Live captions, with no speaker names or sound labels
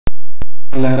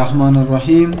الله الرحمن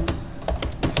الرحیم.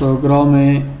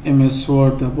 پروگرام MS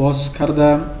Word باز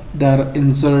کرده. در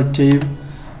insert table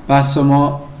بحث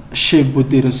ما shape بود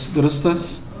درست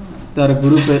است. در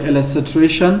گروپ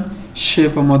illustration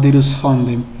shape ما دیروز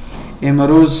خواندیم.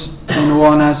 امروز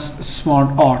عنوان است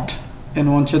smart art.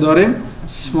 عنوان چه داریم؟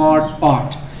 smart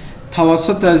art.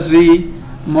 توسط از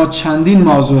ما چندین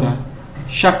موضوع را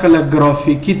شکل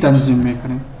گرافیکی تنظیم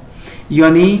میکنیم.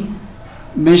 یعنی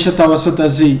میشه توسط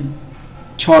از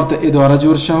 4 اداره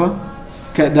جور شود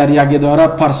که در یک اداره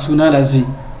پرسونل از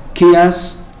کی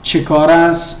است، چه کار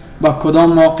است، با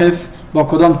کدام موقف، با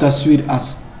کدام تصویر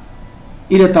است.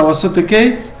 این توسط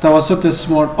که توسط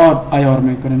سمارت آرت عیار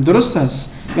میکنیم. درست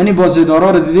است؟ یعنی باز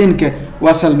اداره را دیدین که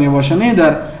وصل میباشن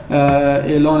در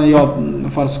اعلان یا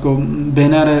فرض کن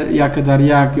بنر 1 در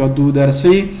 1 یا 2 در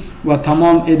 3 و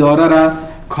تمام اداره را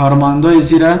کارمندای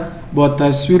زیرا با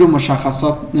تصویر و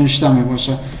مشخصات نوشته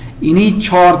میباشه. اینی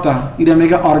 4 تا اینا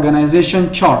میگه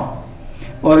organization chart.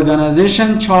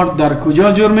 organization chart در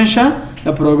کجا جور میشه؟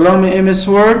 در پروگرام MS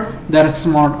Word در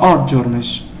smart art جور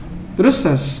میشه. درست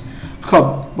است؟ خب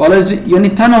بالا یعنی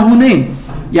تنها نه،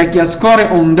 یکی از کار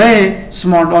عمده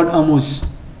smart art اموز.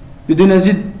 بدون از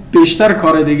این بیشتر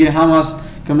کار دیگه هم است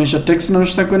که میشه تکست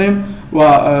نوشته کنیم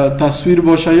و تصویر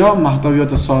باشه یا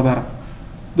محتویات ساده.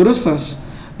 درست است؟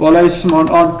 بالای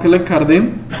سمارت آرت کلیک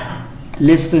کردیم،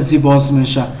 لیست زی باز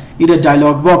میشه. ایره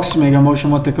دایلوگ باکس میگه، ما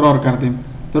شما تکرار کردیم.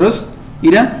 درست؟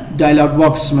 ایره دایلوگ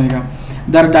باکس میگه.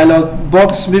 در دایلوگ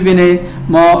باکس ببینید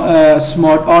ما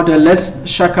سمارت آرت لیست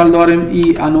شکل داریم.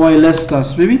 ای انواع لیست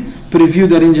است. ببین پریویو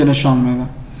در اینجا نشان میده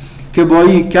که با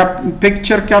ای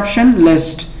پیکچر کپشن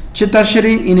لیست چه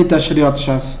تشریح، اینی تشریحاتش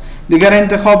است. دیگر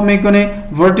انتخاب میکنه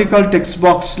ورتیکال تکست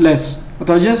باکس لیست.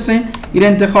 متوجه هستی؟ این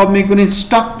انتخاب میکنی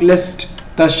استاک لیست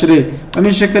تشریح.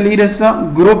 همین شکل ایرسا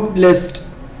گروپ لیست.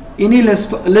 اینی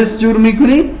لیست جور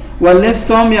میکنی و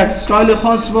لیست هم یک استایل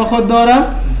خاص با خود داره،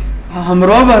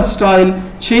 همراه با استایل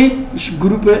چه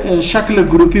گروپ شکل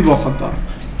گروپی با خود داره.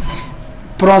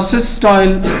 پروسس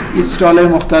استایل استایل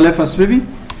مختلف است. ببین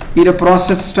این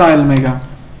پروسس استایل میگه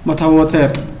متواتر.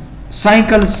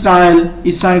 سایکل استایل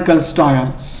ای سایکل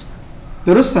استایلز.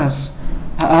 درست است؟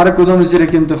 هر کدوم زیر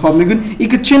که انتخاب میکنی ای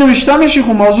که چه نوشته میشه خب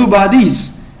موضوع بعدی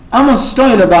است، اما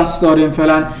استایل بحث داریم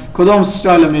فعلا کدام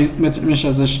استایل میشه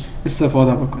ازش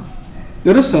استفاده بکنیم.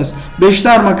 درست است؟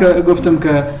 بیشتر ما که گفتم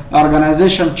که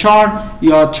ارگانایزیشن چارت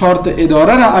یا چارت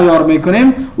اداره را عیار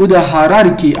میکنیم او در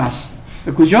هایرارکی است.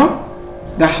 کجا؟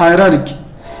 در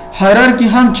هایرارکی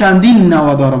هم چندین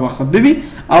نوع داره بخود. ببین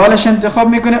اولش انتخاب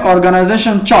میکنه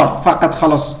ارگانایزیشن چارت فقط،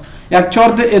 خلاص یک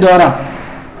چارت اداره.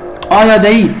 آیا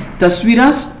دایی تصویر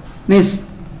است؟ نیست.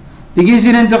 دیگه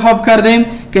زیر انتخاب کردیم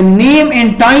که نیم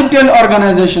and title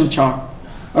organization chart.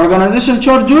 organization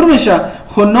chart جور میشه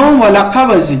خود نام و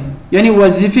لقب ازی، یعنی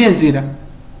وظیفه زیره.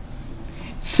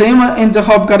 سیم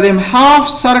انتخاب کردیم half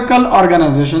circle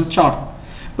organization chart.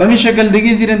 به این شکل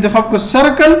دیگه زیر انتخاب که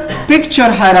circle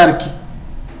picture hierarchy.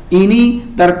 اینی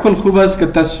در کل خوب است که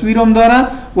تصویرم داره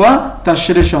و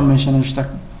تشریحش هم میشه نوشته.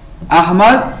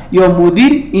 احمد یا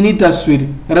مدیر اینی تصویر،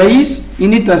 رئیس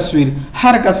اینی تصویر،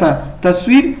 هر کس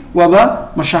تصویر و با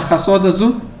مشخصات از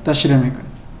او تشریح میکنه.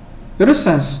 درست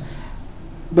است؟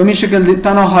 به این شکل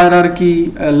تنها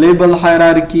هایرارکی، لیبل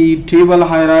هایرارکی، تیبل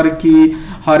هایرارکی،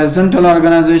 هوریزونتال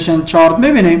ارگانایزیشن چارت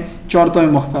میبینیم، چارت های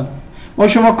مختلف. ما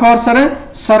شما کار سر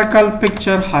سرکل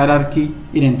پیکچر هایرارکی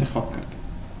این انتخاب کرد.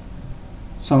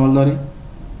 سوال داری؟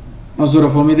 موضوع رو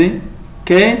فهمیدی؟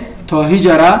 که تا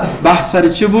هیجره بحث سر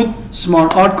چی بود؟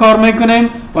 سمارت آرت کار میکنیم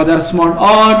و در سمارت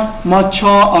آرت ما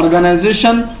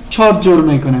ارگانایزیشن چارت جور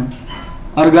میکنیم.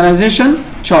 ارگانایزیشن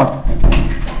چارت.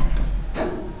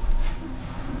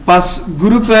 پس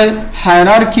گروپ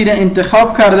هایرارکی را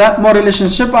انتخاب کرده. ما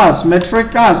ریلیشنشپ است،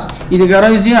 متریک است،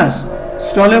 ایدگرایزی است،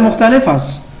 استایل مختلف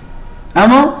است.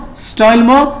 اما استایل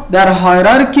ما در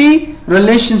هایرارکی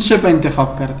ریلیشنشپ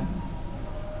انتخاب کرده.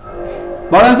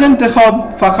 بعد از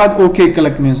انتخاب فقط اوکی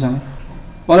کلیک میزنیم.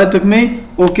 بالا تکمه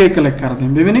اوکی کلیک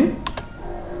کردیم. ببینیم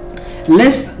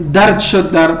لیست درج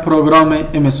شد در پروگرام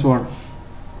MS Word.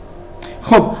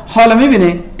 خب حالا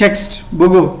میبینی تکست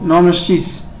بگو نامش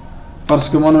چیست؟ فرض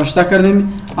که ما نوشته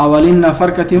کردیم اولین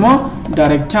نفر که ما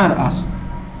دایرکتور است.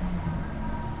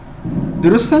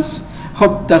 درست است؟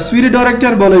 خب تصویر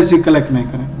دایرکتور بالای زی کلیک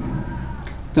میکنه.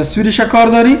 تصویرش کار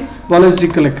داری بالای زی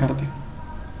کلیک کردیم.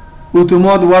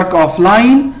 اتومات ورک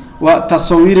آفلاین و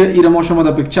تصویر ایره ما شما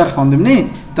در پیکچر خواندیم. نه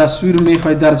تصویر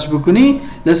میخوای درج بکنی،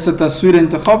 لیست تصویر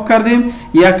انتخاب کردیم،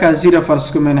 یک از زیر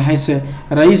فرض کنیم حیث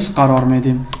رئیس قرار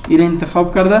میدیم. ایره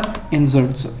انتخاب کرده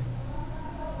انسرت زد.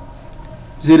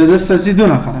 زیر دست از 2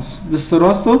 نفر است، دست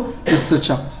راست و دست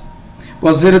چپ.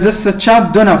 با زیر دست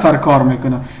چپ 2 نفر کار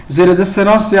میکنه، زیر دست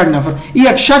راست 1 نفر. این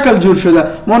یک شکل جور شده،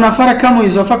 ما نفر کم و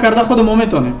اضافه کرده خودمون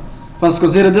میتونیم. پس که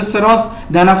زیر دست راست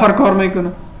 10 نفر کار میکنه،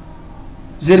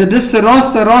 زیر دست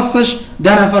راستش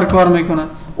 10 نفر کار میکنه،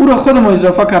 او رو خودمون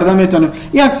اضافه کرده میتونیم.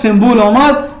 یک سمبول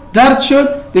آمد درد شد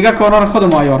دیگه کارا رو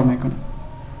خودمون عیار میکنه.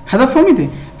 هدف فهمیدی؟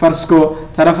 فرض کو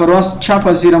طرف راست چپ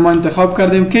از زیر ما انتخاب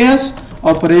کردیم کی است؟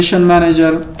 اپریشن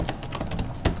منیجر.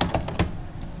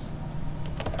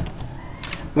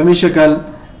 به این شکل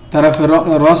طرف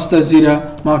راست زیر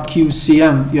ما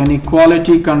QCM یعنی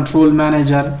Quality Control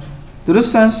Manager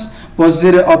درست است. با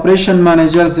زیر اپریشن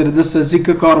منیجر زیر دست زیک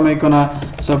کار میکنه،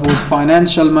 سپوز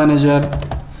فاینانشل منیجر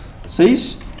صحیح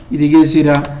است. دیگه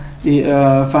زیر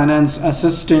فاینانس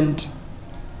اسیستنت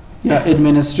یا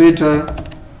ادمنستریتور.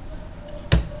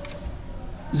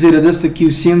 زیر دست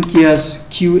QCM کی است؟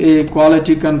 QA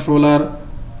Quality Controller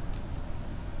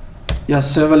یا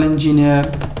Civil Engineer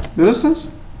درست است.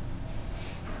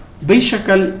 به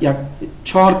شکل یک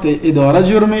چارت اداره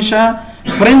جور میشه.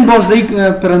 پرینت باز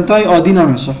پرینت های عادی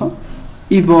نمیشه. خب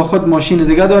این با خود ماشین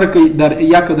دیگه داره که در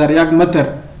یک متر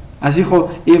از این خو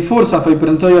A4 صفحه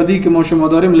پرینت های عادی که ما شما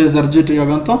داریم لیزر جت یا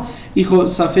گانتا، این خو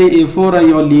صفحه A4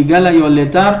 یا لیگل یا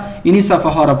لتر اینی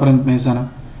صفحه ها را پرینت میزنه.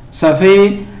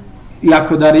 صفحه 1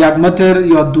 در 1 متر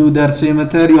یا 2 در 3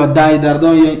 متر یا 10 در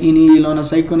 10 یا اینی اعلان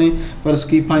سعی کنه پس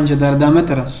که 5 در 10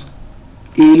 متر است.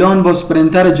 اعلان باز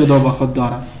پرینتر جدا با خود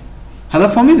داره.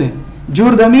 هدف فهمیده؟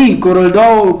 جور دمی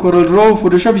کورل رو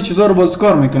فوتوشاپ چیزا رو باز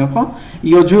کار میکنه. خب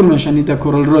یا جور میشه نیتا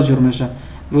کورل را جور میشه،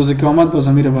 روزی که آمد باز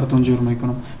میره براتون جور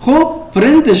میکنم. خب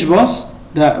پرینتش باز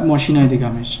در ماشینای دیگه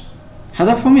میشه.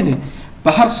 هدف فهمیده؟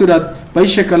 به هر صورت به این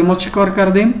شکل ما چه کار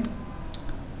کردیم؟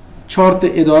 چارت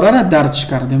اداره را درج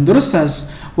کردیم درست است.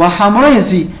 و همراه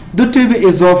ازی 2 تیب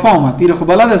اضافه آمد. دیره خب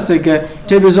بلد است که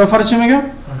تیب اضافه را چه میگم؟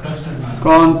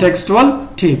 کانتکستوال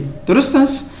تیب درست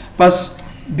است. پس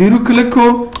بیرو کلیک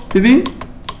کو ببین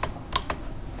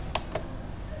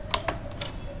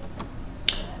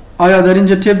آیا در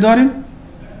اینجا تیب داریم؟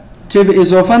 تیب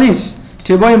اضافه نیست،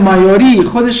 تیبای معیاری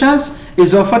خودش هست،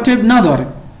 اضافه تیب نداره.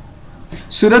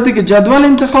 صورتی که جدول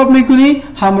انتخاب میکنی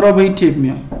همراه به این تیب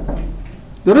میای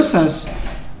درست است.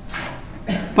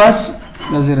 پس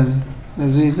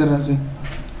رزی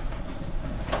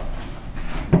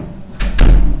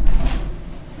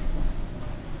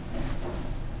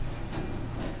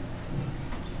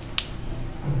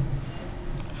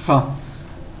خب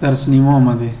درس نیمه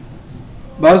آمده.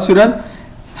 به صورت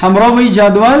همراه با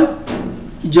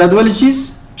جدول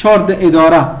چیز چارت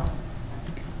اداره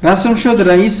رسم شد.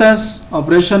 رئیس است،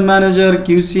 اپریشن منیجر،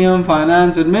 QCM،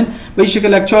 فایننس، ادمن. به این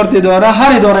شکل یک چارت اداره،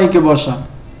 هر اداره ای که باشه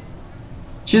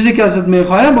چیزی که ازت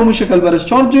میخواه با اون شکل برش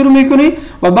چارت جور میکنی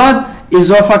و بعد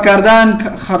اضافه کردن،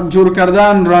 جور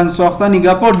کردن، رنگ ساختن،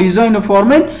 گپا، دیزاین و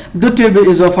فورمت 2 تیب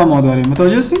اضافه ما داریم.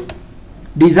 متوجه هستی؟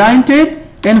 دیزاین تیب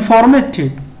و فورمت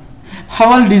تیب.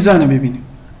 حال دیزاین ببینیم.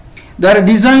 در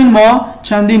دیزاین ما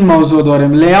چندین موضوع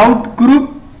داریم. لیاوت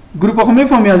گروپ خو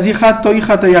میفهمی از این خط تا این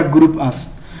خط یک گروپ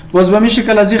است. باز به این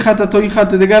شکل از این خط تا این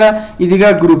خط دیگر این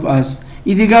دیگر گروپ است.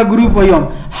 این دیگر گروپ ویام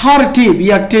هر تیب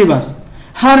یک تیب است.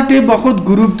 هر تیب با خود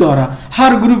گروپ داره.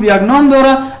 هر گروپ یک نام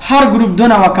داره. هر گروپ 2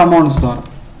 نوع کماندز داره.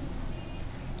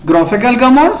 گرافیکال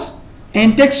کماندز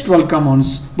این تکستوال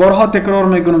کماندز. بارها تکرار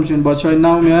میکنم چون بچهای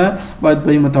نو میاد باید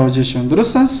به این متوجه شون.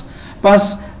 درست است؟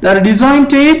 پس در دیزاین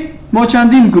تیب ما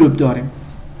چندین گروپ داریم.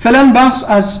 فعلا بحث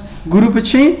از گروپ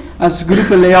چی؟ از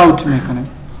گروپ لیاوت میکنیم.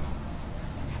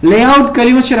 لیاوت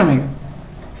کلمه چی را میگه؟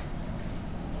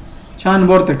 چند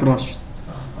بار تکرار شد.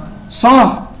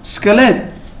 ساخت، اسکلت.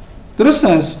 درست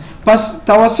است؟ پس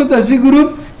توسط از این گروپ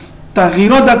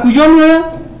تغییرات در کجا میاد؟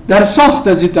 در ساخت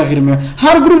از این تغییر میاد.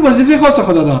 هر گروپ وظیفه خاص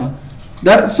خود داره.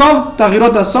 در ساخت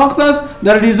تغییرات از ساخت است،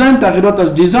 در دیزاین تغییرات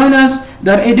از دیزاین است،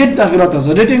 در ادیت تغییرات از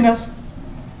ادیتینگ است.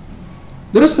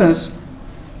 درست است؟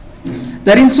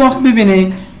 در این ساخت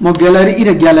ببینید ما گالری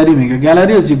ایره گالری میگه.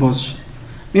 گالری از باز شد.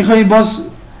 میخوایی باز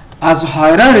از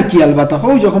هایرارکی البته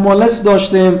خب ما لیست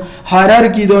داشتیم،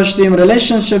 هایرارکی داشتیم،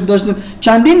 ریلیشنشیپ داشتیم،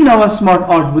 چندین نوع سمارت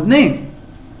آرت بود نه.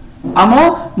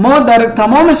 اما ما در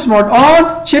تمام سمارت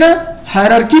آرت چرا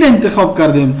هایرارکی را انتخاب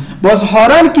کردیم؟ باز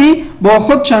هایرارکی با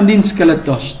خود چندین اسکلت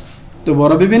داشت.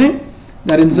 دوباره ببینیم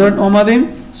در اینسرت آمدیم،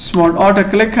 سمارت آرت را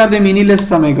کلیک کردیم، اینی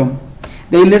لیست میگم.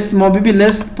 در این لیست ما ببین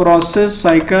لیست، پروسس،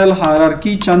 سایکل،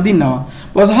 هایرارکی چندین نوع.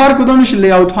 باز هر کدامش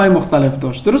لیاوت های مختلف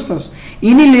داشت. درست است؟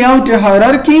 اینی لیاوت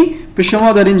هایرارکی به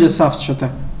شما در اینجا ثبت شده.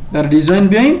 در دیزاین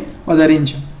بیاین و در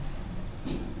اینجا.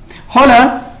 حالا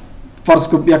فرض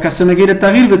کن یا کسی میگیره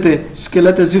تغییر بده،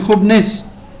 اسکلت ازی خوب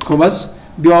نیست. خوب است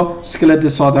بیا اسکلت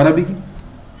ساده را بگی.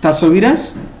 تصویر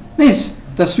است؟ نیست.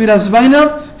 تصویر از بین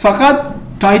فقط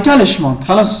تایتلش ماند.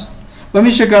 خلاص به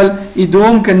این شکل ای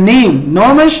دوم که نیم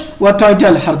نامش و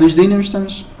تایتل هر دوش دی نوشته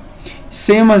میشه.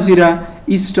 سیم از زیره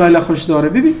ای استایل خوش داره.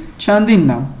 ببین چندین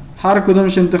نام هر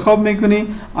کدومش انتخاب میکنی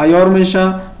عیار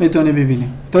میشه میتونی ببینی.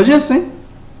 توجه هستی؟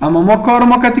 اما ما کار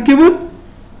ما کتی که بود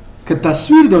که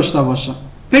تصویر داشته باشه.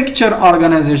 پیکچر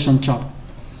ارگانایزیشن چارت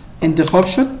انتخاب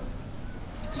شد.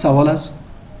 سوال است؟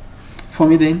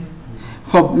 فهمیدین؟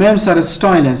 خب میم سر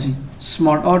استایل ازی.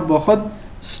 سمارت آرت با خود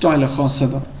استایل خاصه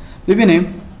داره. ببینیم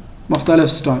مختلف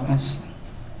استایل است.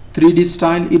 3D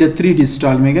استایل ایره 3D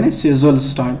استایل میگه نه سیزل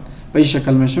استایل به این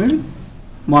شکل میشه. ببین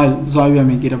مایل زاویه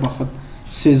میگیره با خود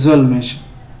سیزل میشه.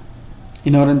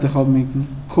 اینا رو انتخاب میکنی.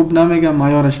 خوب نمیگه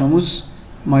معیارش هموز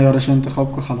معیارش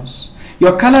انتخاب که خلاص.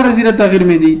 یا کلر زیر تغییر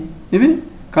میدی. ببین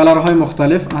کلرهای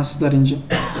مختلف هست در اینجا.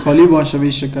 خالی باشه به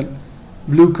این شکل،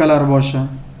 بلو کلر باشه،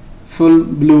 فول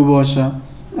بلو باشه،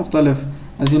 مختلف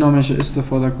از اینا میشه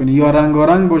استفاده کنی. یا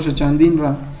رنگارنگ باشه چندین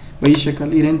رنگ به این شکل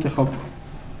این انتخاب کن.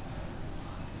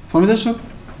 فهمیده شد؟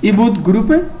 این بود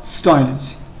گروپ استایل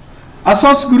است.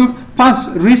 اساس گروپ پس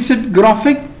ریست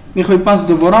گرافیک میخوای پس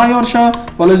دوباره عیار شه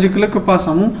بالا از کلیک پس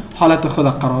همون حالت خود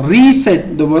قرار ریست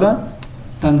دوباره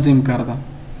تنظیم کردم.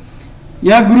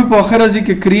 یا گروپ آخر ازی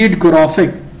که کرییت گرافیک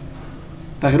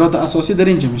تغییرات اساسی در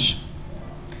اینجا میشه.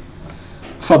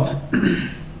 خب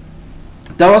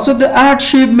توسط اد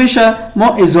شیپ میشه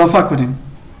ما اضافه کنیم.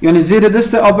 یعنی زیر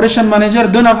دست اپریشن منیجر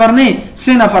 2 نفر نه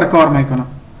 3 نفر کار میکنه.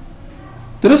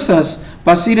 درست است؟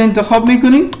 پس این انتخاب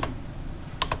میکنیم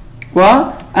و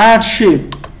اد شیپ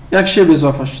یک شیپ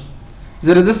اضافه شد.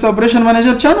 زیر دست اپریشن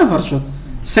منیجر چند نفر شد؟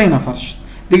 3 نفر شد.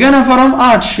 دیگه نفرم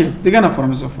اد شیپ دیگه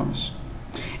نفرم اضافه میشه.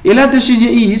 علتش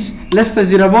ایست لست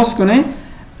زیر باز کنه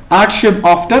اد شیپ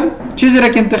افتر چیزی را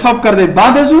که انتخاب کرده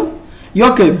بعد از او یا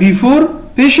که بیفور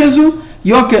پیش از او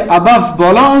یا که above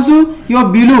بالا از او یا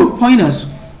بیلو پایین از او.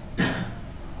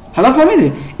 حالا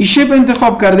فهمیده؟ این شیپ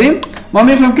انتخاب کردیم ما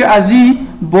میخوایم که از این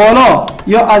بالا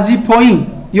یا از این پایین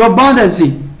یا بعد از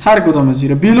این هر کدام از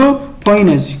این بیلو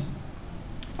پایین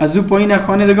از او پایین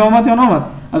خانه دیگه آمد یا نامد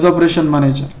از اپریشن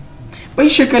منیجر به این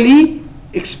شکلی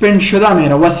اکسپند شده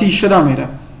میره وسیع شده میره.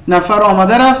 نفر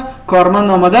آمده رفت کارمند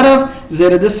آمده رفت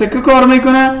زیر دست که کار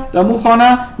میکنه در مو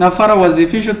خانه نفر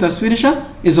وظیفیش و تصویرش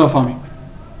اضافه میکنه.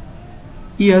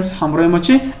 ای از همراه ما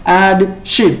چه؟ اد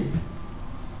شیپ.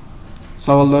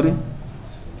 سوال داری؟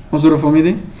 موضوع رو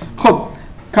فهمیدی؟ خب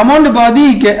کماند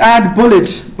بعدی که اد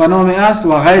بولت به نام است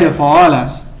و غیر فعال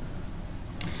است.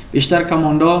 بیشتر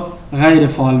کماندا غیر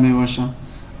فعال می باشن.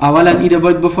 اولا این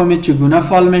باید بفهمید چگونه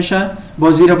فعال میشه،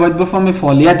 بازی را باید بفهمید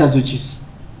فعالیت از او چیست.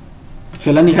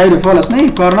 فعلا این غیر فعال است، نه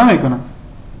این کار نمیکنه.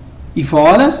 این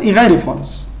فعال است، این غیر فعال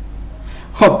است.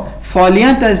 خب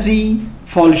فعالیت از این،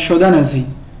 فعال شدن از این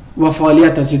و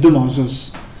فعالیت از این دو موضوع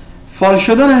است. فعال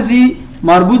شدن از این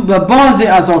مربوط به بعضی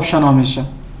از آپشن ها میشه،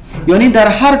 یعنی در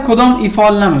هر کدام این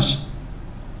فعال نمیشه.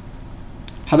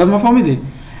 هدف ما فهمیدی؟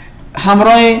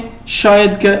 همراه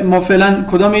شاید که ما فعلا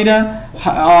کدام ایره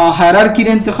هایرارکی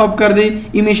رو انتخاب کرده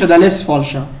این میشه در لیست فعال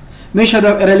شد، میشه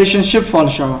در ریلیشنشیپ فعال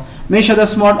شد، میشه در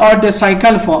سمارت آرت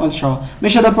سایکل فعال شد،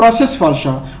 میشه در پروسس فعال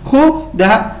شد. خب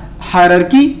در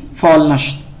هایرارکی فعال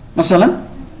نشد. مثلا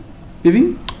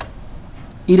ببین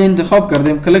این انتخاب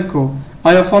کردیم کلیک کو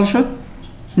آیا فعال شد؟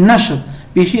 نشد.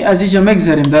 بیخی از اینجا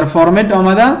مگذاریم در فرمت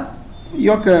آمده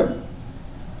یا که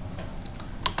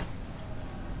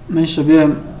میشه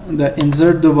بیایم در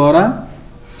انسرت دوباره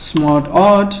سمارت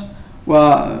آرت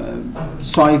و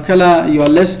سایکل یا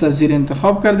لیست زیر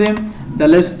انتخاب کردیم. در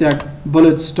لیست یک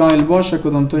بولت ستایل باشه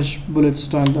کدام توش بولت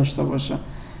ستایل داشته باشه. در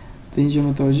اینجا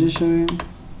متوجه شویم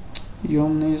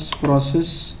یوم نیست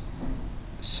پروسس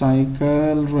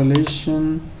سایکل ریلیشن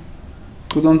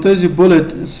کدام توی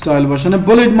بولت ستایل باشه. نه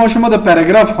بولت ما شما در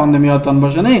پاراگراف خوانده میادتان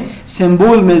باشه، نه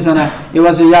سمبول میزنه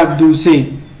عوض یک دو سه.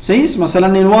 صحیح است؟ مثلا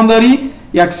عنوان داری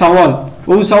یک سوال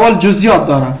و او سوال جزئیات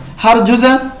داره، هر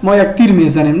جزء ما یک تیر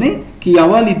میزنیم نه که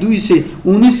اولی دوی سه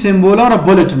اونی سمبولا را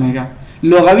بولت میگه.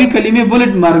 لغوی کلمه بولت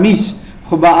مرمی است،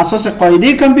 خب بر اساس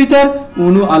قاعده کامپیوتر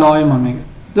اونو علائم میگه.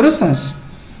 درست است؟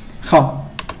 خب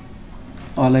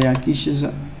حالا یکی چیز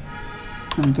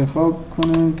انتخاب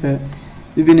کنیم که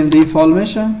ببینیم دی فال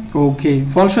میشه. اوکی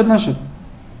فال شد نشد؟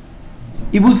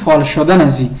 این بود فال شدن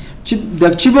از این.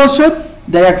 چی باز شد؟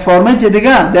 در یک فرمت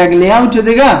دیگه، در یک لیاوت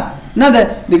دیگه، نه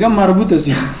دیگه مربوط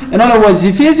است. اینا را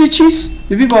وظیفه از چیست؟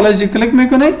 ببین بالا از کلیک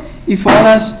میکنه این فعال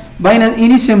است بین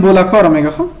اینی سمبولا کار میگه.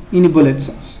 خب اینی بولتس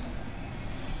است.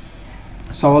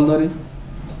 سوال داری؟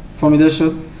 فهمیده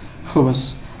شد؟ خوب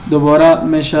است. دوباره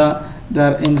میشه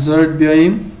در انسرت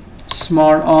بیاییم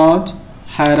سمارت آرت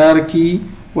هایرارکی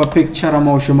و پیکچر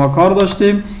ما و شما کار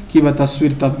داشتیم که به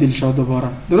تصویر تبدیل شد دوباره.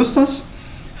 درست است؟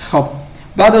 خب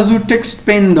بعد از اون تکست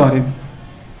پن داریم.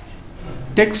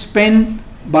 تکست پن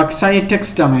بکسای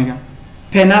تکست میگه،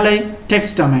 پنل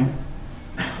تکست میگه،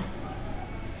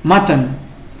 متن.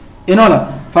 اینالا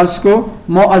فرض کو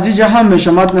ما از اینجا هم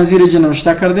میشه متن از اینجا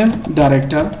نوشته کردیم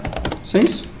دایرکتر. صحیح؟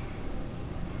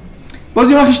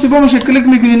 بعضی وقت اشتباه میشه، کلیک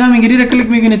میکنی نمیگیری، را کلیک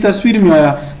میکنی تصویر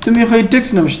میآید، تو میخوای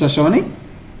تکست نوشته شونی،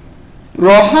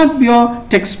 راحت بیا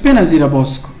تکست پن از اینجا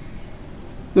باز کن.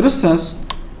 درست است؟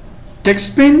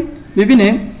 تکست پن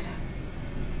ببینه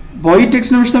با این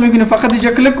تکست نوشته میکنه، فقط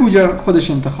اینجا کلیک کو اونجا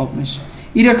خودش انتخاب میشه.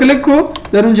 ایرا کلیک کو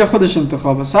در اونجا خودش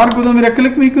انتخاب است. هر کدوم ایرا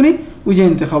کلیک میکنی اونجا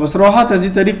انتخاب است. راحت از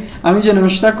این طریق همینجا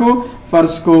نوشته کو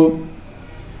فرض کو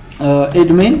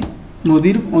ادمین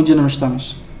مدیر اونجا نوشته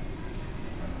میشه.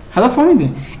 حالا فهمیده؟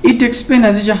 این تکست پن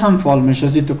از اینجا هم فعال میشه.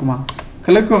 از این دکمه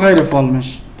کلیک کو غیر فعال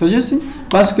میشه. توجه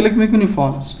بس کلیک میکنی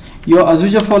فعال است، یا از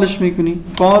اونجا فعالش میکنی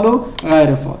فعال و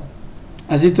غیر فعال،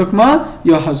 از این دکمه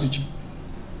یا از اونجا.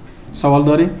 سوال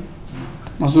داری؟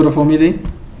 موضوع رو فهمیدی؟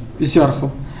 بسیار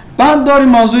خوب. بعد داری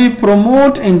موضوع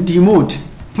پروموت اند دیموت.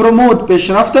 پروموت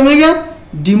پیشرفت میگه،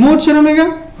 دیموت چرا میگه؟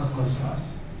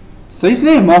 صحیح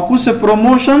نه، معکوس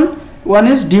پروموشن و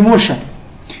نیز دیموشن.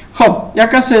 خب یک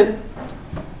کسی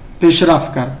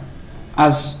پیشرفت کرد،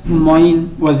 از معین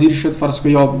وزیر شد فرض کو،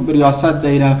 یا ریاست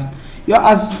دی رفت، یا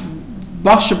از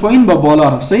بخش پایین به بالا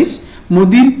رفت. صحیح؟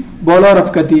 مدیر بالا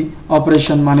رفت کتی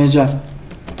اپریشن منیجر.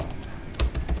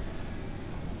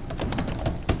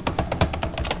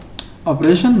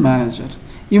 اپریشن منیجر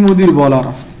این مدیر بالا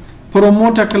رفت،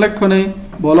 پروموت کلیک کنه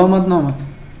بالا آمد نامد،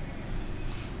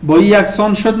 با این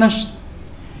یکسان شد نشد،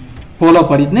 بالا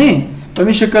پرید نه. به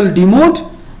این شکل دیموت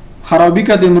خرابی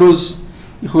کرد. امروز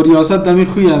خود ریاست دمی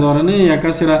خوی نداره نه، یک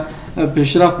کسی را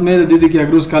پیشرفت میده دیدی که یک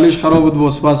روز کالج خراب بود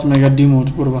باز پس میگه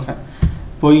دیموت برو بخیر،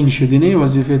 پایین شدی نه،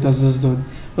 وظیفه از دست داد.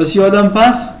 پس یادم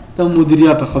پس تا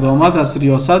مدیریت خود آمد، از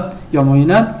ریاست یا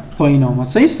معینت پایین آمد.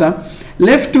 صحیح است؟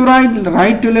 left to right،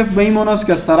 right to left به این معنی است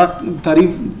که از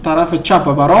طرف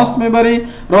چپ به راست میبری،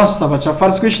 راست به چپ.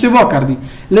 فرض کن اشتباه کردی،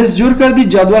 لیست جور کردی،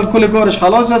 جدول کل کارش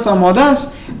خلاص است، آماده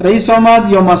است، رئیس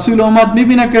آمد یا مسئول آمد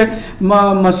میبینه که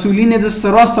مسئولین دست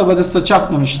راست به دست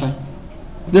چپ نمیشته،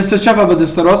 دست چپ به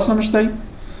دست راست نمیشته،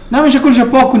 نمیشه کلش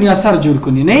پاک کنی اثر جور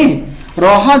کنی، نه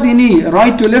راحت اینی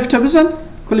right to left بزن،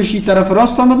 کلش این طرف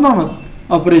راست آمد نامد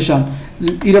اپریشن،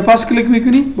 ایره پاس کلیک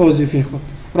میکنی با وظیفه خود،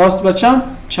 راست به چپ،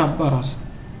 چپ به راست.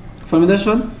 فهمیده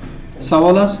شد؟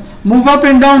 سوال است؟ موو اپ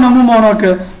اند داون همون مانا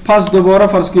که پس دوباره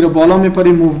فرض کنید بالا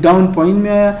میپری، موو داون پایین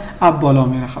میاد، اپ بالا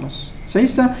میره. خلاص صحیح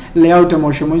است؟ لیاوت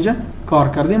ما شما اینجا کار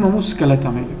کردیم، همون اسکلت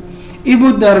میگه. این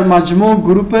بود در مجموع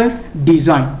گروپ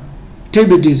دیزاین،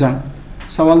 تیب دیزاین.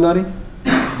 سوال داری؟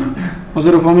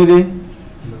 حضور فهمیدی؟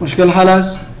 مشکل حل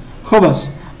است؟ خوب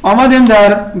است. آمدیم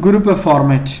در گروپ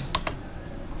فارمت،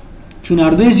 چون هر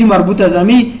دوی زی مربوط از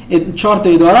همی 4 تا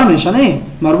اداره میشه، نه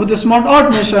مربوط اسمارت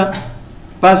آرت میشه.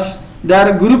 پس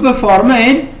در گروپ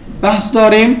فارمت بحث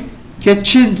داریم که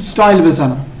چه استایل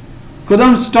بزنم،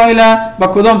 کدام استایل با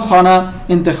کدام خانه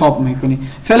انتخاب میکنی.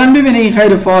 فعلا ببینید این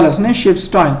غیر فعال است، نه شیپ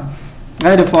استایل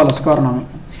غیر فعال است، کار نمیکنه،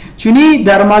 چونی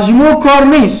در مجموع کار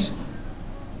نیست،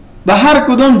 به هر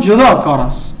کدام جدا کار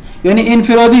است. یعنی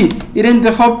انفرادی این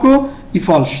انتخاب کو ای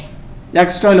فعال شد، یک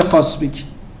استایل خاص بگی،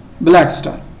 بلک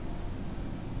استایل.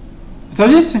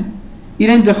 متوجه هستین؟ این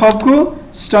انتخاب کو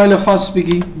استایل خاص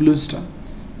بگی، بلو استایل.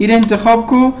 این انتخاب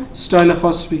کو استایل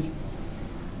خاص بگی.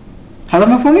 حالا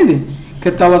مفهومیده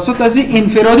که توسط از این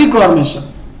انفرادی کار میشه،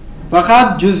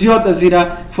 فقط جزئیات از این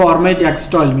فرمت یک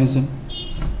استایل میزن،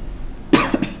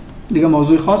 دیگه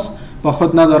موضوع خاص با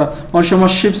خود نداره. ما شما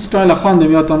شیپ استایل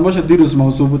خواندیم، یادتان باشه دیروز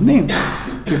موضوع بود نیم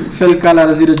که فل کلر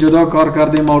از این جدا کار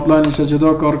کردیم، آوتلاینش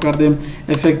جدا کار کردیم،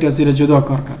 افکت از این جدا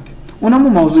کار کردیم، اونم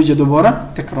موضوعی که دوباره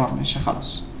تکرار میشه.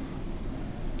 خلاص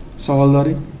سوال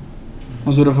داری؟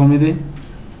 موضوع رو فهمیدی؟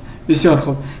 بسیار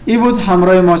خوب. این بود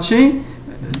همراه ما چی؟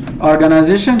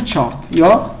 ارگانایزیشن چارت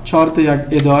یا چارت یک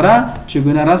اداره،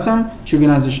 چگونه رسم،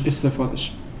 چگونه ازش استفاده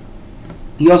شد.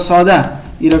 یا ساده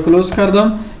ایره کلوز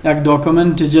کردم، یک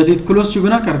داکومنت جدید کلوز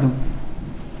چگونه کردم؟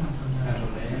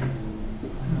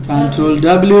 کنترل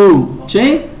دبلیو.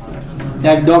 چی؟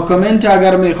 یک داکومنت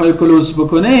اگر میخوای کلوز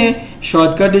بکنه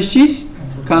شارتکتش چیست؟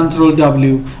 کنترل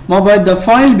دبلیو. ما باید در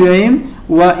فایل بیاییم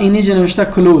و اینجا نوشته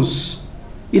کلوز،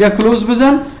 ایره کلوز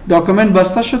بزن، داکومنت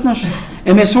بسته شد نشد.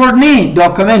 ام اس ورد نه،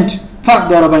 داکومنت فرق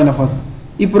داره بین خود.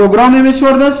 این پروگرام ام اس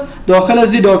ورد است، داخل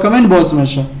از این داکومنت باز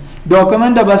میشه.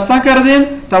 داکومنت را بسته کردیم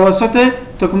توسط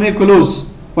تکمه کلوز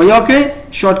و یا که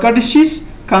شارتکتش چیست؟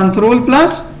 کنترل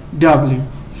پلاس دبلیو.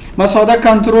 ما ساده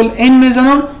کنترل ان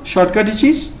میزنم، شارتکت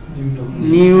چیست؟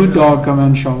 نیو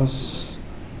داکومنت شاوس.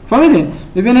 فهمیدین؟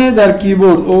 ببینید در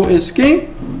کیبورد او اس کی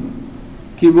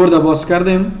کیبورد باز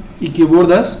کردیم. این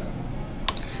کیبورد است.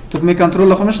 تو می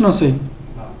کنترل خودش نسی.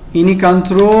 اینی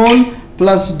کنترل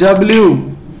پلاس W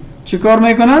چی کار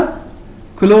میکنه؟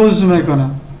 کلوز میکنه.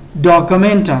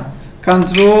 داکومنت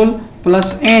کنترل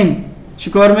پلاس N چی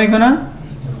کار میکنه؟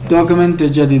 داکومنت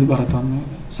جدید براتون میده.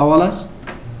 سوال است؟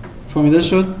 فهمیده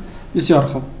شد؟ بسیار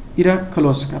خوب. ایره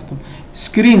کلوز کردم.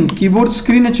 سکرین کیبورد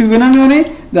سکرین چگونه میونه؟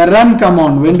 در رن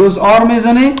کماند ویندوز آر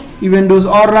میزنه. این ویندوز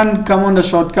آر رن کماند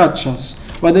شورتکت است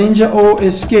و در اینجا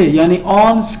OSK یعنی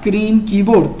آن سکرین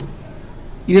کیبورد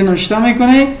ایره نوشته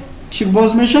میکنه. چی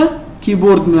باز میشه؟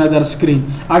 کیبورد میاد در سکرین.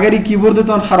 اگر این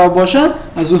کیبوردتان خراب باشه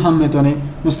از او هم میتونه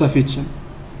مستفید شه.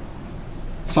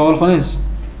 سوال خونه است؟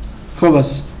 خوب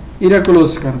است. ایره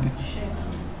کلوز کردیم.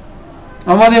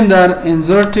 آمدیم در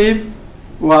انسرتیو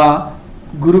و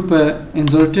گروپ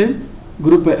انسرتیو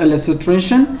گروپ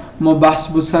الستریشن. ما بحث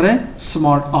بود سر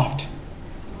سمارت آرت.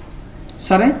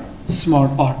 سر سمارت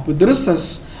آرت بود. درست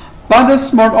است. بعد از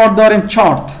سمارت آرت داریم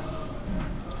چارت.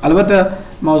 البته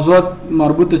موضوعات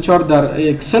مربوط چارت در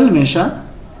اکسل میشه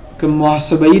که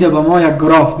محاسبه ای را به ما یک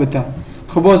گراف بده.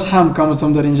 خب باز هم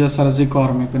کامتون در اینجا سر از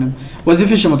کار میکنیم.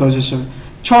 وظیفه متوجه شوید.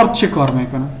 چارت چه کار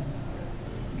میکنه؟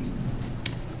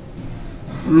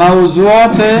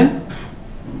 موضوعات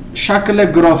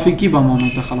شکل گرافیکی به ما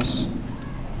میده. خلاص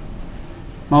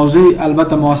موضوع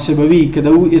البته محاسبوی که در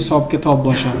او حساب کتاب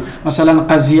باشه. مثلا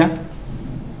قضیه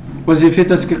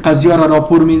وظیفه است که قضیه را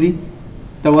راپور میدی.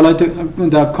 در ولایت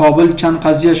در کابل چند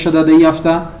قضیه شده در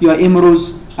هفته یا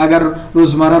امروز. اگر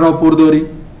روزمره راپور داری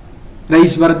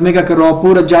رئیس برات میگه که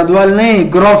راپور جدول نه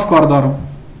گراف کار دارم.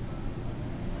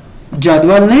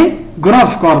 جدول نه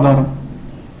گراف کار دارم.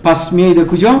 پس میای در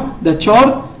کجا؟ در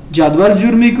چارت جدول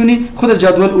جور میکنی. خود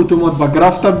جدول اتومات با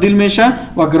گراف تبدیل میشه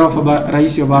و گراف با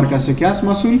رئیس یا بر کسی که است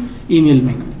مسئول ایمیل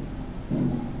میکنی.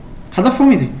 هدف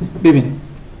فهمیدی؟ ببینید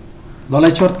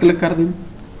بالای چارت کلیک کردیم.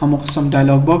 همون قسم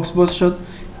دایلوگ باکس باز شد.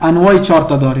 انواع چارت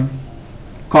داریم.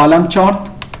 کالم چارت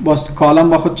باز کالم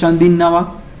با خود چندین نوع.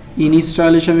 این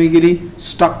استایلش میگیری.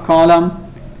 استاک کالم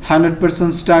 100%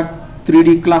 استاک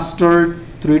 3D clustered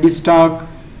 3D stock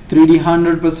 3D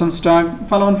 100% stock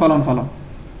فلان فلان فلان.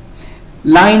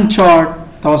 لاین چارت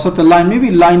توسط لاین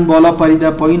میبینی لاین بالا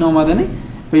پریده پایین آمده نه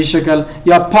به شکل.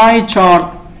 یا پای چارت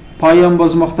پای هم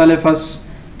باز مختلف است.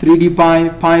 3D پای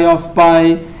پای آف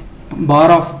پای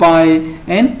بار آف پای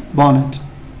and bonnet.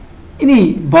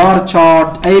 اینی بار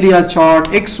چارت ایریا چارت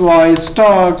ایکس وای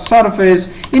استاک سرفیس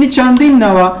اینی چندین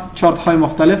نوع چارت های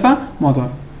مختلفه ما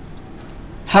داریم.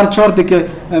 هر چارتی که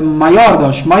معیار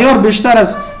داشت معیار بیشتر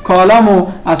از کالم و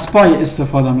از پای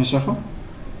استفاده میشه. خب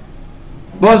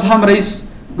باز هم رئیس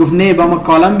گفت نه با ما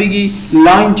کالم بگی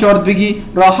لاین چارت بگی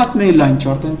راحت می لاین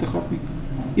چارت انتخاب میکنه.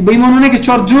 این به ایمان نه که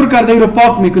چارت جور کرده ای رو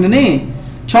پاک میکنه. نه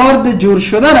چارت جور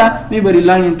شده را میبری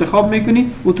لاین انتخاب میکنی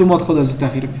اتومات خود از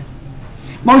تغییر میکنه.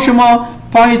 ما شما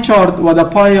پای چارت و در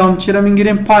پای هم چی را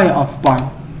میگیریم؟ پای آف پای.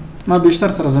 ما بیشتر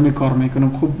سر زمین کار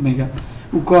میکنم. خوب میگم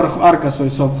او کار هر کس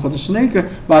حساب خودش نه که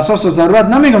به اساس ضرورت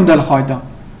نمیگم دل خواهیدم.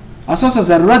 اساس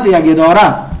ضرورت یک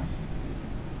اداره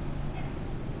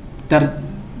در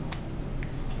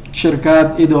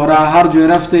شرکت اداره هر جای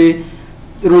رفته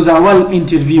روز اول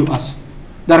اینترویو است.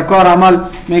 در کار عمل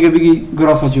میگه بگی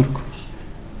گراف جور کن.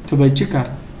 تو باید چی کار؟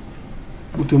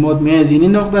 اتومات می از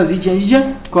این نقطه از اینجا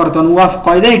کارتون وفق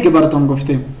قاعده ای که براتون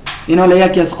گفتیم. اینا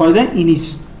یکی از قاعده این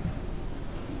نیست.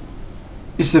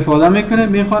 استفاده میکنه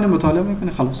میخوانه مطالعه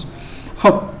میکنه خلاص.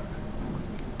 خب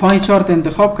پای چارت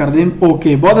انتخاب کردیم.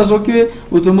 اوکی. بعد از اوکی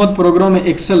اتومات پروگرام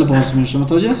اکسل باز میشه.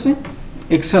 متوجه هستین؟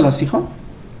 اکسل هستی. خب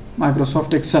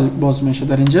مایکروسافت اکسل باز میشه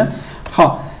در اینجا.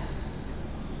 خب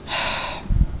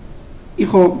این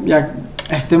خب یک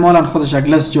احتمالا خودش یک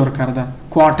لیست جور کرده.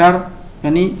 کوارتر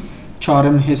یعنی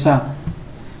چهارم حصه.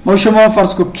 ما شما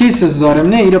فرض کو کیسز داریم.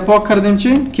 نه ایره پاک کردیم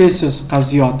چی؟ کیسز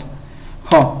قضیات.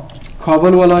 خب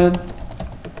کابل ولایت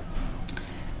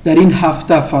در این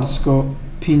هفته فرض کو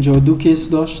 52 کیس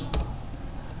داشت.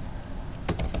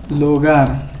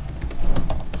 لوگر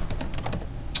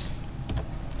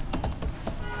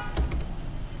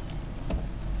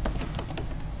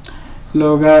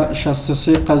لوگر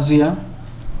 63 قضیه.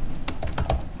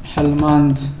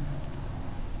 هلمند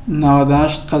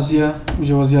 98 قضیه.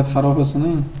 اونجا وضعیت خراب است نه.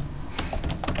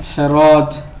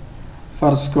 هرات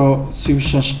فرض کو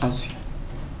 36 قضیه.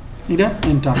 ایره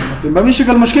انتر کردیم. به این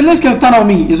شکل مشکل نیست که تنها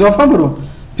میگی اضافه برو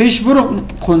پیش برو.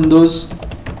 قندوز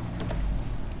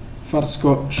فرض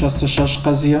کو 66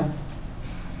 قضیه.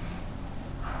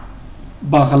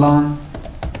 بغلان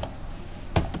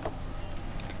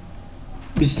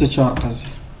 24 قضیه.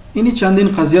 اینی چندین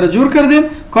قضیه را جور کردیم.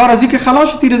 کار از این که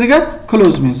خلاص تیره دیگه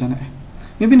کلوز میزنه.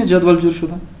 میبینه جدول جور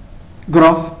شده.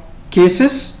 گراف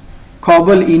کیسز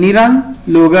کابل اینی رنگ،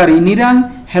 لوگر اینی رنگ،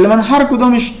 هلمند هر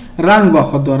کدامش رنگ با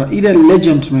خود داره. ایره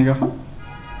لجند میگه.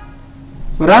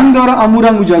 رنگ داره، امو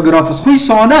رنگ و جاگراف است. خوی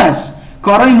ساده است،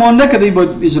 کارهای مانده که دی باید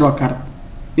اجرا کرد.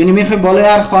 یعنی میخوای بالای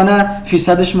هر خانه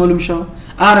فیصدش معلوم شه،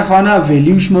 هر خانه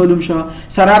ولیوش معلوم شه،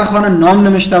 سر هر خانه نام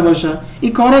نمیشته باشه.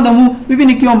 این کارا دمو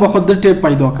ببینی که هم با خود در تیپ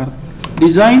پیدا کرد.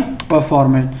 دیزاین و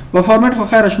فرمت. با فرمت خو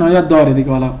خیرش نهایت داره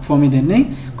دیگه، حالا فهمیدین نه؟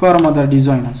 کار ما در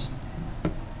دیزاین است.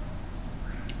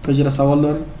 تو سوال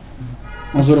داری؟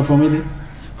 موضوع رو فهمیدی؟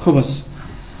 خوب است.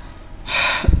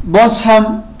 باز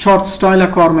هم چارت استایل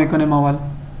کار میکنیم. اول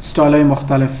استایل های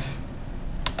مختلف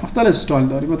استایل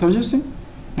داری، متوجه هستی؟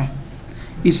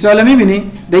 استایل میبینی؟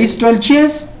 در استایل چی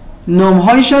است؟ نام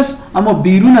هایش است اما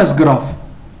بیرون از گراف.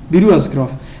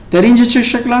 در اینجا چه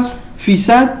شکل است؟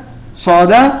 فیصد،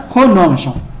 ساده، خود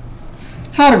نامشان.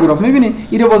 هر گراف میبینی؟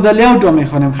 این رو باز در لیاوت رو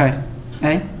میخوانیم. خیر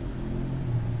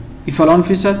این فلان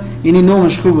فیصد، اینی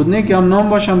نامش خوب بود نه که هم نام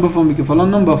باشم بفهمی که فلان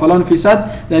نام با فلان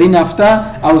فیصد در این هفته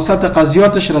اوسط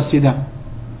قضیاتش رسیده.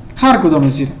 هر کدام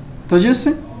زیره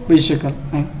توجه به این شکل.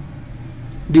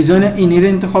 دیزاین اینی رو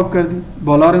انتخاب کردی،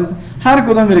 بالا رو هر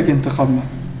کدام میره که انتخاب نه،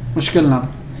 مشکل نداره.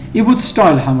 این بود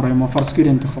استایل همراه ما فرض کنید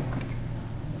انتخاب کردی.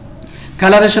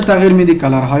 کلرش تغییر میدی،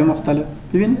 کلرهای مختلف.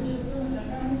 ببین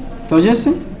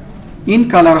توجه این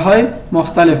کلرهای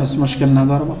مختلف است، مشکل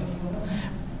نداره. با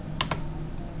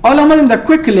حالا آمدیم در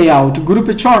کویک لیاوت،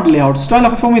 گروپ چارت لیاوت. استایل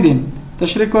خو فهمیدین،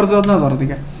 تشریح کار زیاد نداره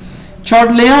دیگه.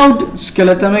 چارت لیاوت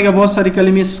اسکلت میگه، با سری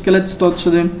کلمه اسکلت استاد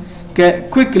شدیم که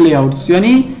کویک لیاوت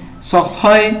یعنی ساخت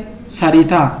های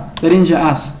سریعتر در اینجا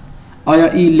است.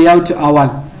 آیا این لیاوت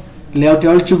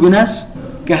اول چگونه است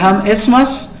که هم اسم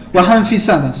است و هم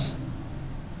فیصد است.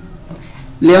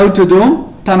 لیاوت دوم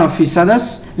تنها فیصد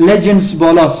است، لجندز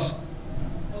بالاست.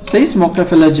 سیست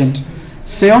موقف لجند.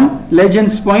 سوم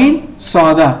لجندز پایین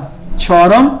ساده.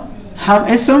 چهارم هم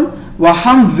اسم و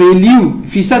هم ویلیو.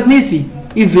 فیصد نیستی،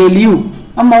 این ویلیو.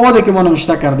 اما موادی که ما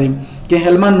نوشته کردیم که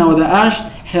هلمند 98،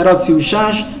 هرات 36،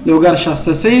 لوگر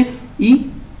 63 این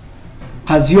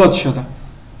قضیات شده.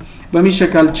 به می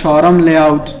شکل چهارم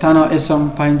لیاوت تنها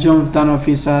اسم، پنجم تنها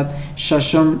فیصد،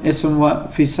 ششم اسم و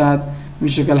فیصد، می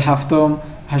شکل هفتم،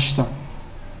 هشتم.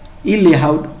 این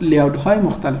لیاوت های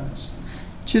مختلف است.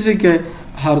 چیزی که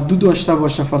هر دو داشته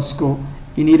باشه فرض کو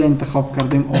اینی را انتخاب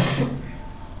کردیم. اوکی.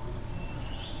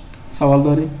 سوال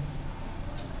داری؟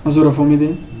 موضوع رو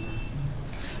فهمیدین؟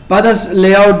 بعد از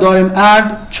لیاوت داریم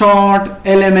add chart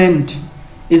element.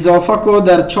 اضافه کو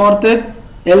در چارت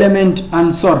element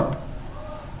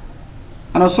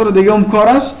عناصر دیگه هم کار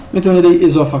است، میتونید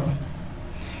اضافه کنید.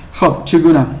 خب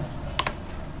چگونه؟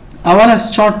 اول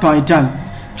از چارت تایتل.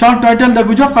 چارت تایتل در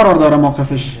کجا قرار داره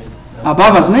موقفش؟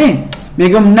 above از نه؟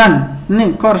 میگم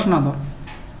نه کارش نداره.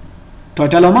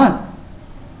 تایتل آمد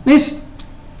نیست،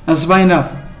 از بین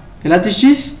رفت. علتش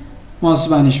چیست؟ ما از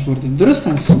بینش بردیم. درست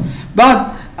است. بعد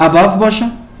above باشه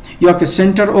یا که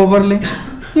center overlay،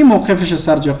 این موقفش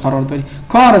سر جا قرار داری.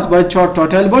 کار از باید چارت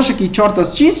تایتل باشه که چارت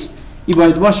از چیست؟ این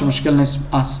باید باشه، مشکل نیست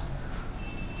است.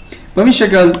 به این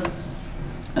شکل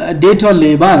دیتا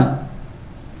لیبل،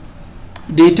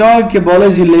 دیتا که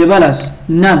بالای زیر لیبل است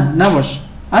نباشه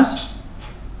است.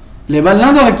 لیبل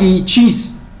نداره که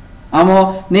چیست،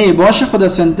 اما نه باشه خود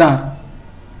سنتر،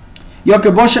 یا که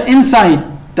باشه اینساید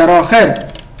در آخر،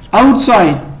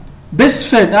 اوتساید، بست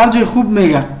فیت هر جای خوب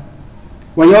میگه،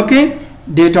 و یا که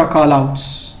دیتا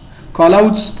کال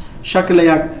اوتس شکل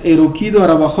یک ایروکی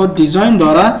داره و خود دیزاین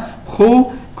داره.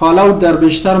 خوب کال اوت در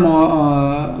بیشتر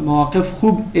مواقف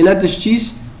خوب علتش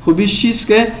چیست؟ خوبیش چیست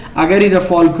که اگر این را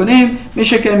فعال کنیم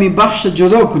میشه که می بخش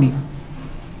جدا کنیم،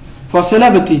 فاصله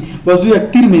بتی بازو یک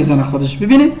تیر میزنه خودش.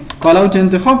 ببینید کال اوت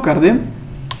انتخاب کردیم،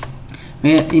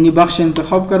 من اینی بخش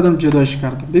انتخاب کردم جداش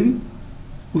کردم. ببین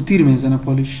او تیر میزنه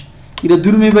پالیش، این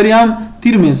دور میبریم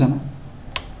تیر میزنه.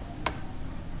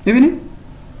 ببینید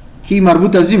کی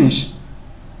مربوط از این میشه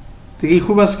دیگه.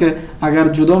 خوب است که اگر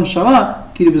جدا شوه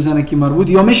تیر بزنه که مربوط،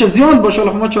 یا میشه زیاد باشه.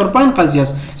 الان ما 4-5 قضیه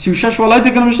است، 36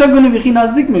 ولایت که نوشته کنه بخی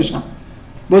نزدیک میشن،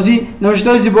 بازی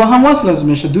نوشته زی با هم وصل از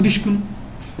میشه، دورش کنه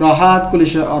راحت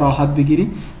کلش راحت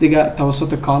بگیری دیگه.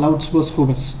 توسط کال اوتس باز خوب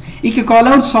است. این که کال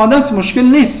اوت ساده است، مشکل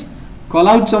نیست. کال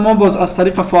اوتس ما باز از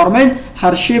طریق فارمیل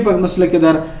هر شیپ مثل که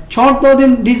در چارت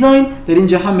دادیم دیزاین، در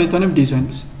اینجا هم میتونیم دیزاین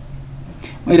بزنیم.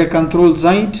 ما ایره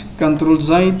کنترل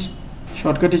زید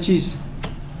شارتکت چیز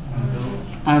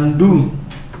اندو،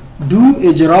 دو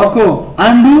اجرا کو،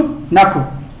 اندو نکو،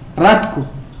 رد کو.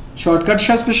 شارتکتش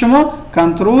هست به شما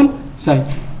کنترل زید.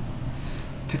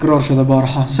 تکرار شده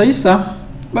بارها. صحیح است.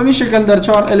 به این شکل در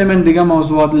 4 الیمنت دیگه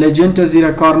موضوعات. لجند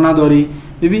زیر کار نداری.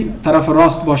 ببین طرف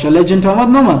راست باشه، لجند آمد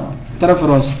نامد طرف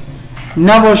راست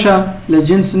نباشه،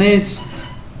 لجنس نیست.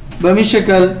 به می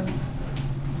شکل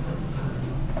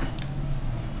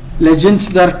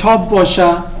لجنس در تاپ باشه،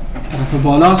 طرف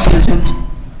بالاست لجنس،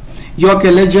 یا که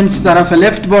لجنس طرف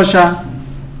لفت باشه.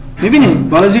 میبینی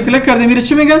بالا زی کلیک کرده میره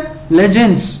چی میگه؟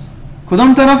 لجنس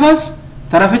کدام طرف است؟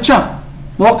 طرف چپ.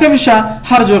 موقفش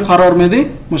هر جای قرار میده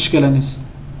مشکل نیست.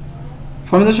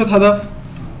 فهمیده شد هدف؟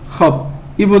 خب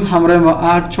این بود همراه ما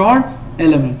add chart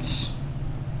elements.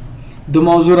 دو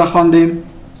موضوع را خواندیم،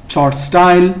 chart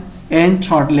style and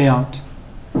chart layout.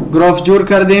 گراف جور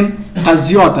کردیم،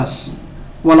 قضیات است،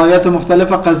 ولایت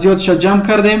مختلف قضیاتش جمع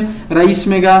کردیم. رئیس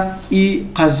میگه این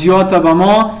قضیات به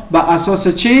ما به اساس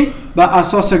چی؟ به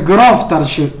اساس گراف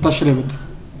تشریح بود.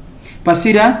 پس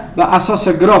ایره به اساس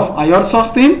گراف ایار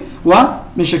ساختیم و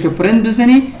میشه که پرینت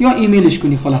بزنی یا ایمیلش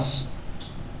کنی. خلاص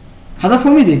هدف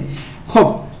میده.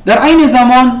 خب در این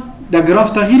زمان در گراف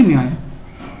تغییر میآید،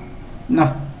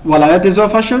 ولایت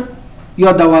اضافه شد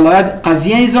یا در ولایت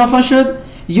قضیه اضافه شد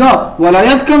یا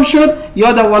ولایت کم شد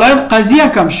یا در ولایت قضیه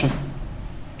کم شد.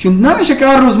 چون نمیشه که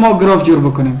هر روز ما گراف جور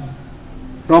بکنیم.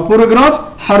 راپور گراف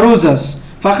هر روز است،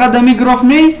 فقط دمی گراف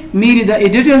میری در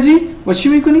ادیت ازی و چی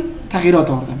میکنی؟ تغییرات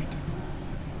آورده میده.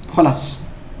 خلاص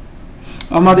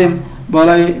آمدیم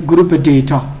بالای گروپ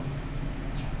دیتا.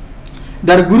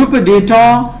 در گروپ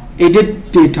دیتا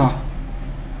ادیت دیتا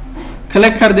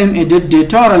کلیک کردیم، ادیت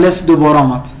دیتا را لیست دوباره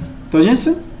آمد. توجه است؟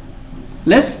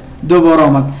 لیست دوباره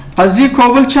آمد. قضیه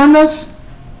کابل چند است؟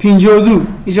 52.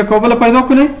 اینجا کابل پیدا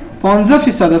کنه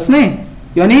 15% است. نه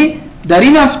یعنی در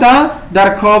این هفته در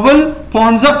کابل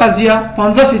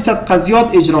 15% قضیات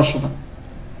اجرا شده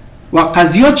و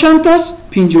قضیات چند تاست؟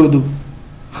 52.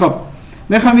 خب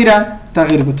میخوام میره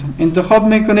تغییر بدم، انتخاب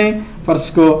میکنه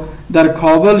فرض کو در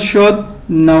کابل شد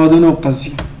 99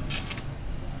 قضیه.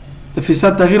 در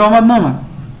فیصد تغییر آمد نامد،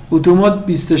 اتومات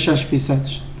 26%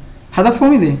 شد. هدف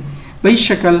فهمیده؟ به این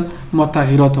شکل ما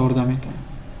تغییرات آورده میتونیم.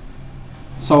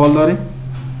 سوال داری؟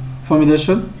 فهمیده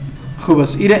شد؟ خوب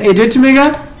است. ایره ادیت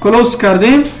میگه، کلوز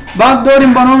کردیم. بعد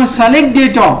داریم با نام سلکت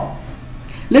دیتا.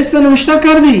 لیست نوشته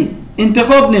کردی،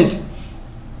 انتخاب نیست.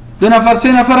 2 نفر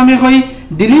 3 نفر میخوایی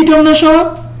دیلیت هم نشود،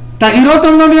 تغییرات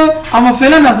هم نمیاد، اما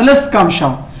فعلا از لیست کم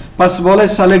شود. پس بالای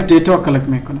سلکت دیتا کلیک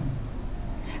میکنه.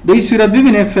 در این صورت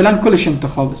ببینه فعلا کلش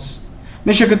انتخاب است.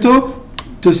 میشه که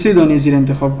تو 3 دانه زیر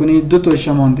انتخاب کنی، 2 تاش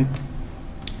مانده.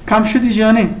 کم شد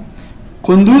اینجا نه.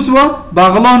 قندوز و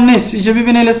بغلان نیست. اینجا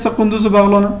ببینه لیست قندوز و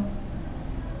بغلان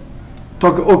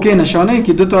تا که اوکی نشانه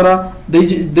که 2 تا را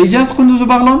دیجا از قندوز و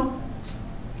بغلان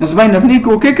از بین نفنی که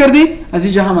اوکی کردی از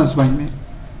اینجا هم از بین میره.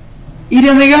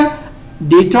 ایره میگه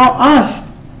دیتا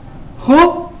است،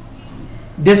 خب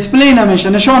دیسپلی نمیشه،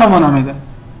 نشانه ما نمیده.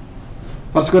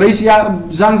 پس که رئیس یا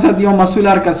زنگ زد یا مسئول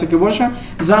هر کسی که باشه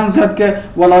زنگ زد که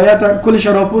ولایت کلش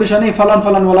راپورش نه فلان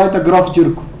فلان ولایت گراف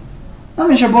جور کن،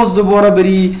 نمیشه باز دوباره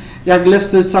بری یک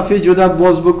لیست صفحه جدا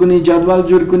باز بکنی، جدول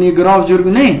جور کنی، گراف جور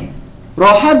کنی. نه،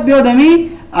 راحت بیادمی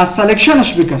از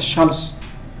سلکشنش بکش. خلاص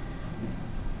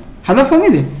هدف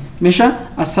فهمیده؟ میشه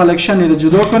از سلکشن رو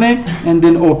جدا کنه and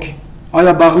then اوکی.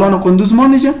 آیا بغلان و قندوز ما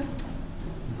نیجا؟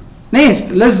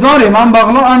 نیست. لیست داره من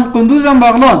بغلان قندوزم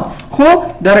بغلان، خب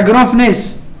در گراف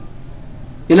نیست.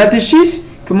 علتش چیست؟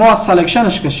 که ما از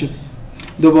سلکشنش کشید.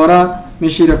 دوباره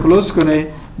میشه رو کلوز کنه،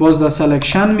 باز در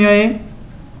سلکشن میاییم،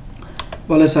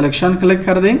 بالای سلکشن کلیک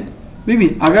کردیم.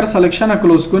 ببین اگر سلکشن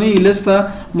کلوز کنی این لیست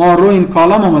ما رو این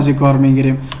کالم هم از این کار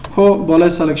میگیریم. خب بالای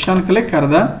سلکشن کلیک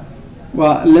کرده و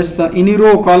لیست اینی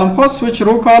رو کالم خواست سویچ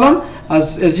رو کالم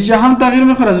از اینجا هم تغییر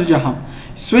میخوره، از اینجا هم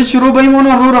سویچ رو به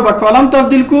ایمونه رو را به کالم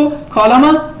تبدیل کو،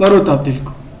 کالم به رو تبدیل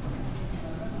کو.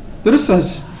 درست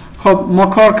است؟ خب ما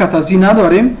کار کت از این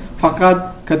نداریم، فقط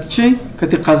کت چی؟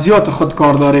 کت قضیات خود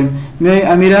کار داریم. میای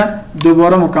امیره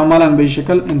دوباره مکملا به این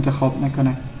شکل انتخاب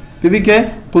میکنه. ببین که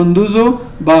قندوز و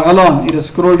بغلان ایر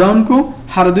سکرول داون کو،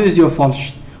 هر دو از یا فال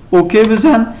شد. اوکی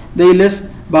بزن، در این لیست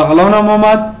بغلان هم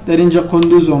آمد، در اینجا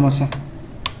قندوز آمد.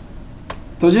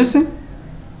 توجه است؟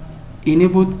 اینی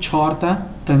بود 4 تا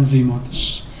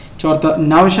تنظیماتش. 4 تا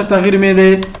نوش تغییر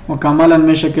میده، مکملا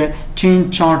میشه که چین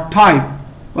چارت تایپ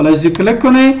ولی از کلیک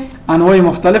کنه انواع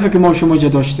مختلفی که ما شما اینجا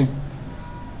داشتیم.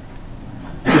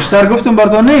 بیشتر گفتم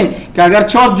براتون نه که اگر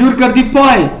چارت جور کردی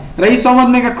پای رئیس آمد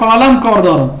میگه کالم کار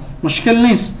دارم، مشکل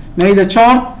نیست، میده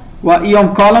چارت و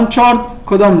ایام کالم چارت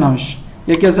کدام نوش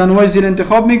یکی از انواع زیر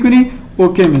انتخاب میکنی،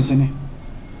 اوکی میزنی.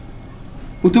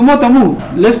 اتومات همو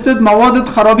لیستد موادت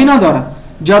خرابی نداره،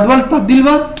 جدول تبدیل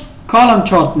به کالم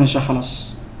چارت میشه. خلاص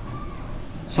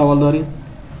سوال داری؟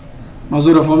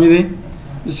 موضوع رو فهمیدی؟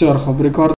 بسیار خوب. ریکارد